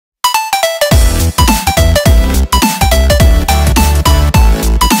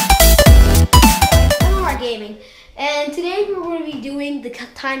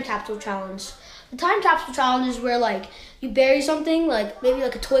time capsule challenge. The time capsule challenge is where like you bury something, like maybe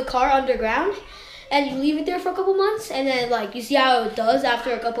like a toy car underground, and you leave it there for a couple months, and then like you see how it does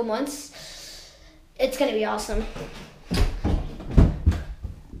after a couple months. It's gonna be awesome.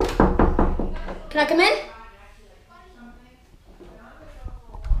 Can I come in?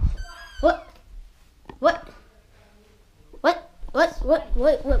 What? What? What?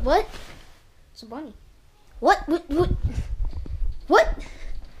 What? It's a bunny. What?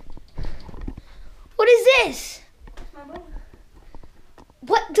 What is this? It's my bunny.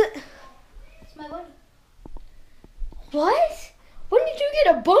 What the? It's my bunny. What? When did you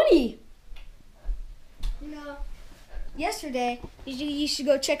get a bunny? You know, yesterday you should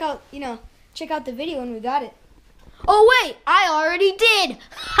go check out the video when we got it. Oh wait, I already did.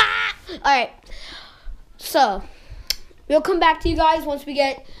 Ha! All right. So we'll come back to you guys once we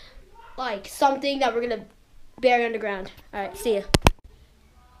get like something that we're gonna bury underground. All right, see ya.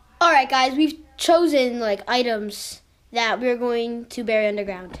 All right, guys, we've chosen like items that we're going to bury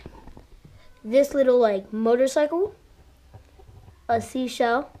underground. This little like motorcycle, a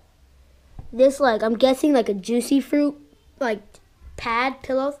seashell. This like I'm guessing like a juicy fruit like pad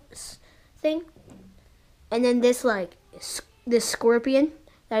pillow thing, and then this like this scorpion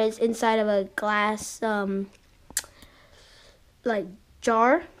that is inside of a glass like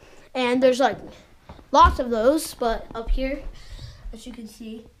jar, and there's like lots of those, but up here, as you can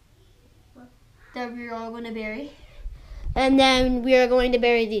see, that we're all going to bury, and then we are going to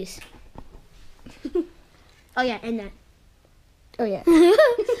bury these. Oh yeah, and that. Oh yeah.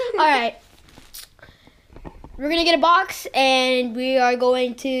 All right. We're going to get a box, and we are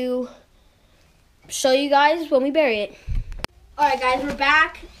going to show you guys when we bury it. All right, guys, we're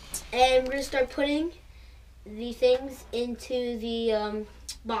back, and we're going to start putting the things into the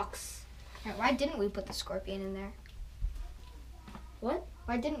box. Now, why didn't we put the scorpion in there? What?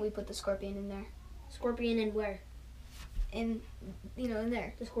 Why didn't we put the scorpion in there? Scorpion in where? In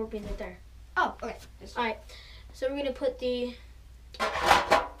there. The scorpion right there. Oh, okay. All right, so we're going to put the,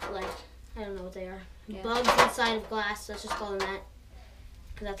 like, I don't know what they are. Yeah. Bugs inside of glass, let's just call them that,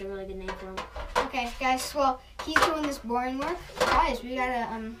 because that's a really good name for them. Okay, guys, well, he's doing this boring work. Guys, we got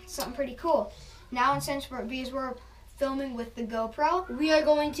something pretty cool. Now, and since we're filming with the GoPro,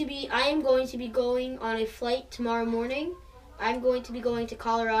 I am going to be going on a flight tomorrow morning. I'm going to be going to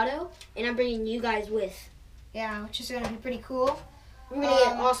Colorado, and I'm bringing you guys with. Yeah, which is going to be pretty cool. We're going to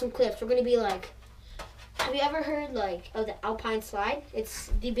get awesome clips. We're going to be like, have you ever heard like of the Alpine slide?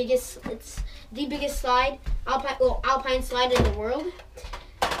 It's the biggest slide, Alpine slide in the world.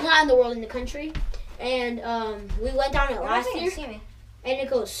 Not in the world, in the country. And we went down it last year. And it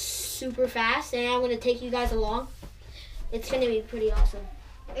goes super fast, and I'm going to take you guys along. It's going to be pretty awesome.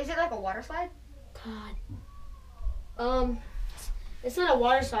 Is it like a water slide? God. It's not a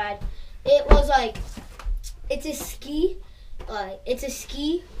water slide. It was like, it's a ski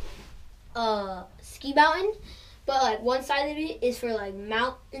mountain, but like one side of it is for like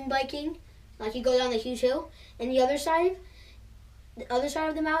mountain biking, like you go down the huge hill, and the other side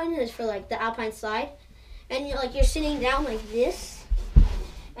of the mountain is for like the Alpine slide, and you're sitting down like this,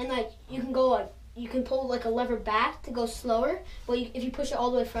 and like you can pull like a lever back to go slower, but if you push it all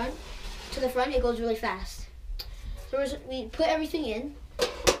the way to the front, it goes really fast. So we put everything in,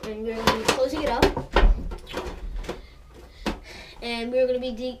 and we're going to be closing it up, and we're going to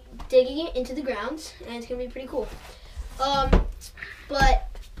be digging it into the ground, and it's going to be pretty cool. But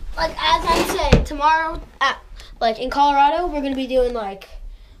like as I said, tomorrow in Colorado, we're going to be doing like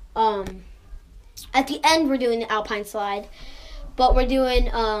at the end we're doing the Alpine slide, but we're going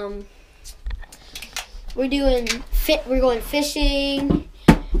fishing.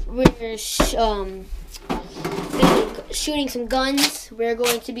 We're shooting some guns. We're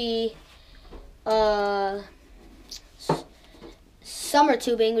going to be summer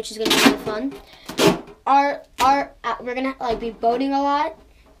tubing, which is going to be really fun. We're going to be boating a lot.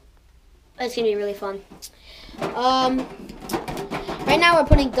 It's going to be really fun. Right now we're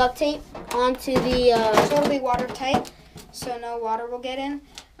putting duct tape onto the so it'll be watertight, so no water will get in.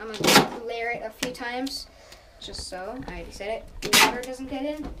 I'm going to layer it a few times, just so, I already said it, the water doesn't get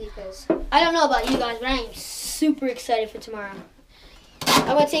in, because I don't know about you guys, but I am super excited for tomorrow.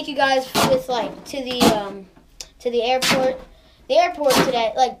 I'm going to take you guys with to the airport. The airport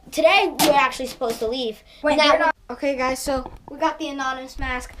today, today we were actually supposed to leave. Wait, okay guys, so we got the anonymous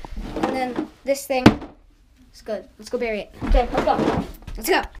mask, and then this thing. It's good. Let's go bury it. Okay, let's go. Let's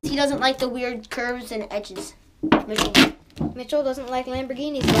go. He doesn't like the weird curves and edges. Mitchell doesn't like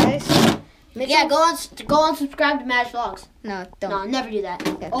Lamborghinis, guys. Yeah, go on subscribe to Mash Vlogs. No, don't. No, never do that.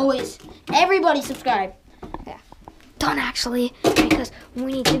 Yeah, Always, everybody subscribe. Yeah. done actually, because we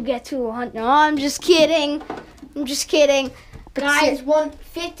need to get to 100. No, I'm just kidding. But Guys,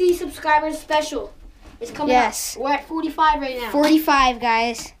 50 subscribers special. It's coming Yes. up. We're at 45 right now. 45,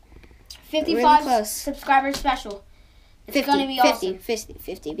 guys. 55 really close. subscribers special. It's 50, gonna be 50, awesome.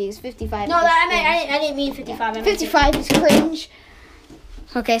 50, because 55. No, is I didn't mean 55. I meant 55 is cringe.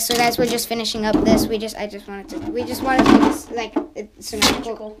 Okay, so guys, we're just finishing up this. We just wanted to make this like it's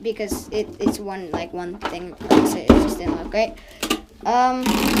symmetrical because it's one thing. So it just didn't look great.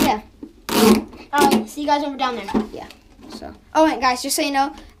 Yeah. See you guys when we're down there. Yeah. So, oh, and guys, just so you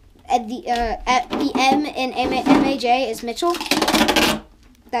know, at the M in MAJ is Mitchell.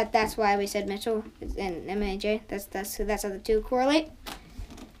 That's why we said Mitchell and MAJ. That's how the two correlate.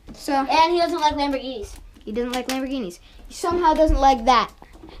 So. And he doesn't like Lamborghinis. He doesn't like Lamborghinis. He somehow doesn't like that.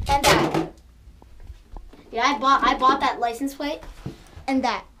 And that. Yeah, I bought that license plate. And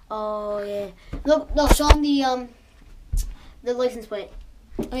that. Oh yeah. Look, show him the license plate.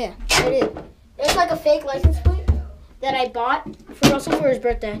 Oh yeah. There it is. It's like a fake license plate that I bought for Russell for his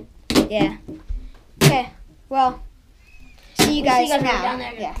birthday. Yeah. Okay. Well, see you guys when we're now. down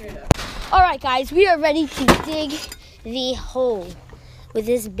there. Yeah. All right, guys, we are ready to dig the hole with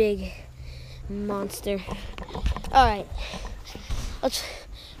this big monster. All right, let's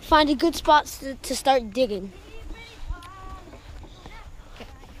find a good spot to start digging.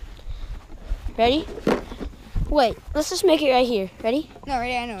 Ready? Wait, let's just make it right here. Ready? No,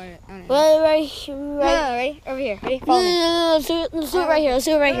 ready? I know. Right. No, ready? Over here. Ready? Follow me. No, let's do it right here. Let's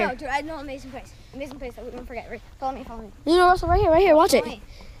do it right here. No, dude, I know amazing place. Amazing place that we don't forget. Ready? Follow me. You know, Russell, right here. Watch it. Follow me.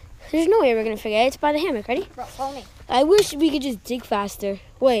 There's no way we're gonna forget. It's by the hammock. Ready? Bro, follow me. I wish we could just dig faster.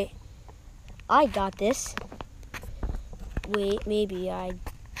 Wait, I got this. Wait, maybe I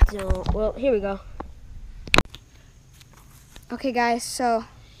don't. Well, here we go. Okay, guys. So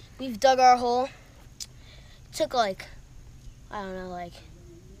We've dug our hole. Took a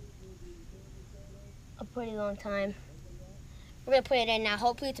pretty long time. We're gonna put it in now.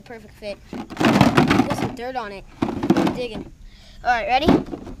 Hopefully it's a perfect fit. There's some dirt on it. We're digging. All right, ready?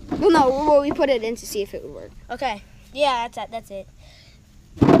 well, no, we put it in to see if it would work. Okay. Yeah, that's it.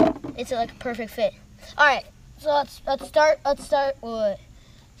 It's like a perfect fit. All right. So let's start. Wait.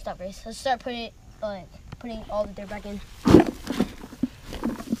 Stop, Grace. Let's start putting all the dirt back in.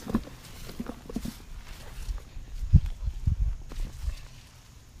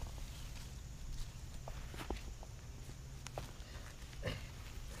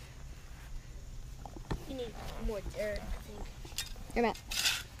 You need more dirt, I think. Here, Matt.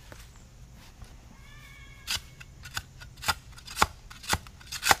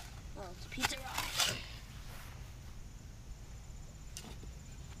 Oh, it's pizza rock.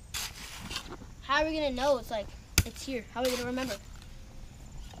 How are we gonna know it's here? How are we gonna remember?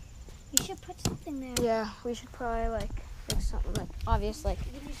 You should put something there. Yeah, we should probably like something like obvious like.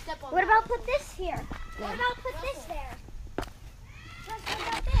 What about put this here? Yeah. What about put this there? What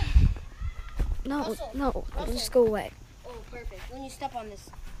about this? No, Russell. just go away. Oh, perfect. When you step on this.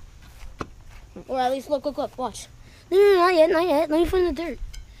 Or at least look, watch. No, not yet. Let me put in the dirt.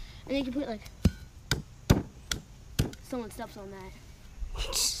 And then you can put someone steps on that.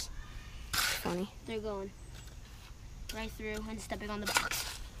 Funny. They're going right through and stepping on the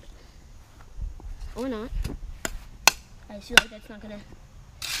box. Or not. I feel like that's not gonna.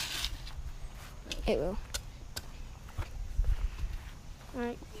 It will.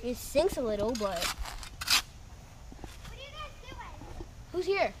 Alright, it sinks a little, but. What are you guys doing? Who's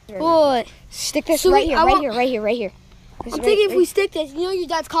here? Boy, stick this So right we- here, I right want- here, right here, right here. This I'm right- thinking if right- we stick this, you know your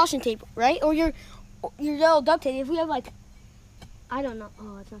dad's caution tape, right? Or your yellow duct tape. If we have I don't know.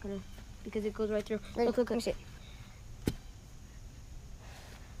 Oh, it's not gonna, because it goes right through. Right, Look. let me see.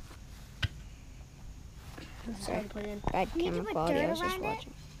 Sorry to put it in. Bad You need to camera put quality. I dirt was just around it?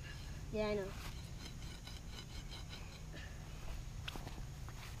 watching. Yeah, I know.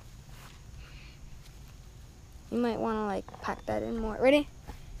 You might want to like pack that in more. Ready?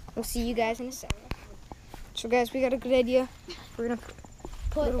 We'll see you guys in a second. So guys, we got a good idea. We're gonna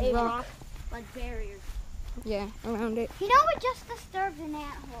Put Little a rock. rock like barrier. around it. You know we just disturbed an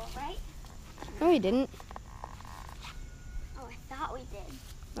ant-hole, right? No, we didn't. Oh, I thought we did.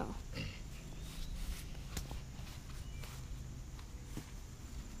 No.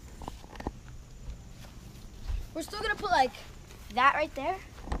 We're still gonna put that right there.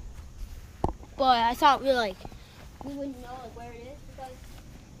 But I thought we wouldn't know where it is because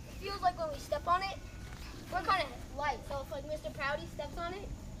it feels like when we step on it, we're kind of light. So if Mr. Prouty steps on it,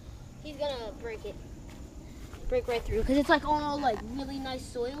 he's gonna break right through because it's all really nice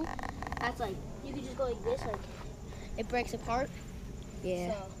soil. That's you can just go like this, it breaks apart.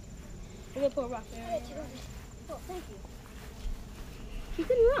 Yeah. So we're gonna put a rock there. Oh, thank you. Keep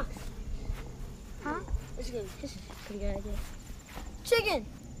getting rocks. Huh? This is a pretty good idea. Chicken.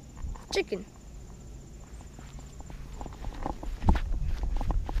 Chicken.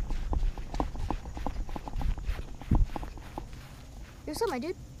 What's up, my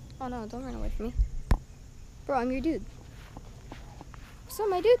dude? Oh no, don't run away from me. Bro, I'm your dude. What's up,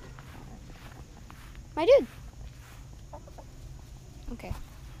 my dude? My dude. Okay.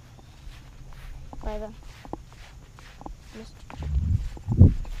 Bye then. Missed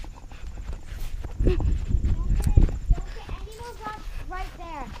you. Don't get any more rocks right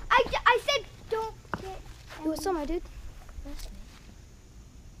there. I said don't get. Hey, what's up, my dude?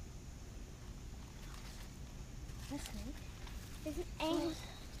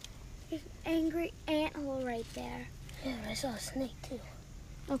 There's an angry anthole right there. Yeah, I saw a snake too.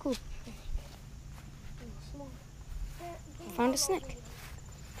 Oh, cool. Small. I found a snake.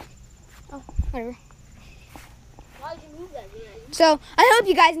 Oh, whatever. Why did you move that? So, I hope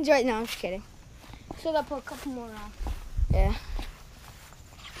you guys enjoyed. No, I'm just kidding. Still gotta put a couple more on. Yeah.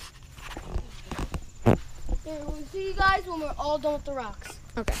 Yeah, we'll see you guys when we're all done with the rocks.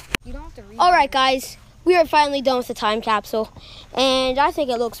 Okay. You don't have to read. All right, guys. We are finally done with the time capsule, and I think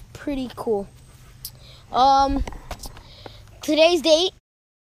it looks pretty cool. Today's date.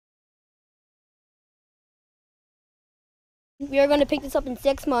 We are going to pick this up in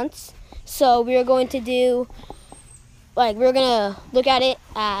 6 months. So we are going to do, we're going to look at it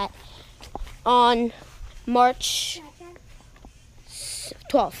on March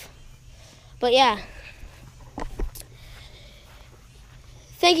 12th. But yeah.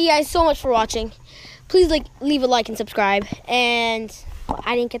 Thank you guys so much for watching. Please leave a like and subscribe. And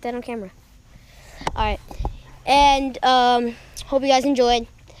I didn't get that on camera. All right. And hope you guys enjoyed.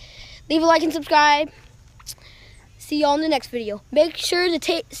 Leave a like and subscribe. See y'all in the next video. Make sure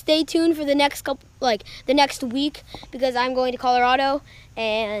to stay tuned for the next the next week, because I'm going to Colorado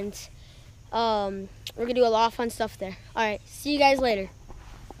and we're gonna do a lot of fun stuff there. All right. See you guys later.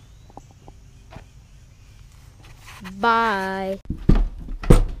 Bye.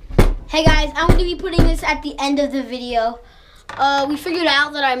 Hey guys, I'm going to be putting this at the end of the video. We figured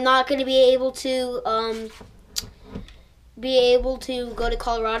out that I'm not going to be able to go to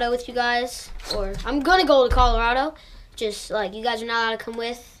Colorado with you guys, or I'm going to go to Colorado, just you guys are not allowed to come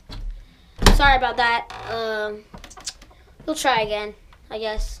with. Sorry about that. We'll try again, I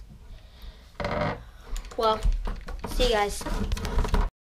guess. Well, see you guys.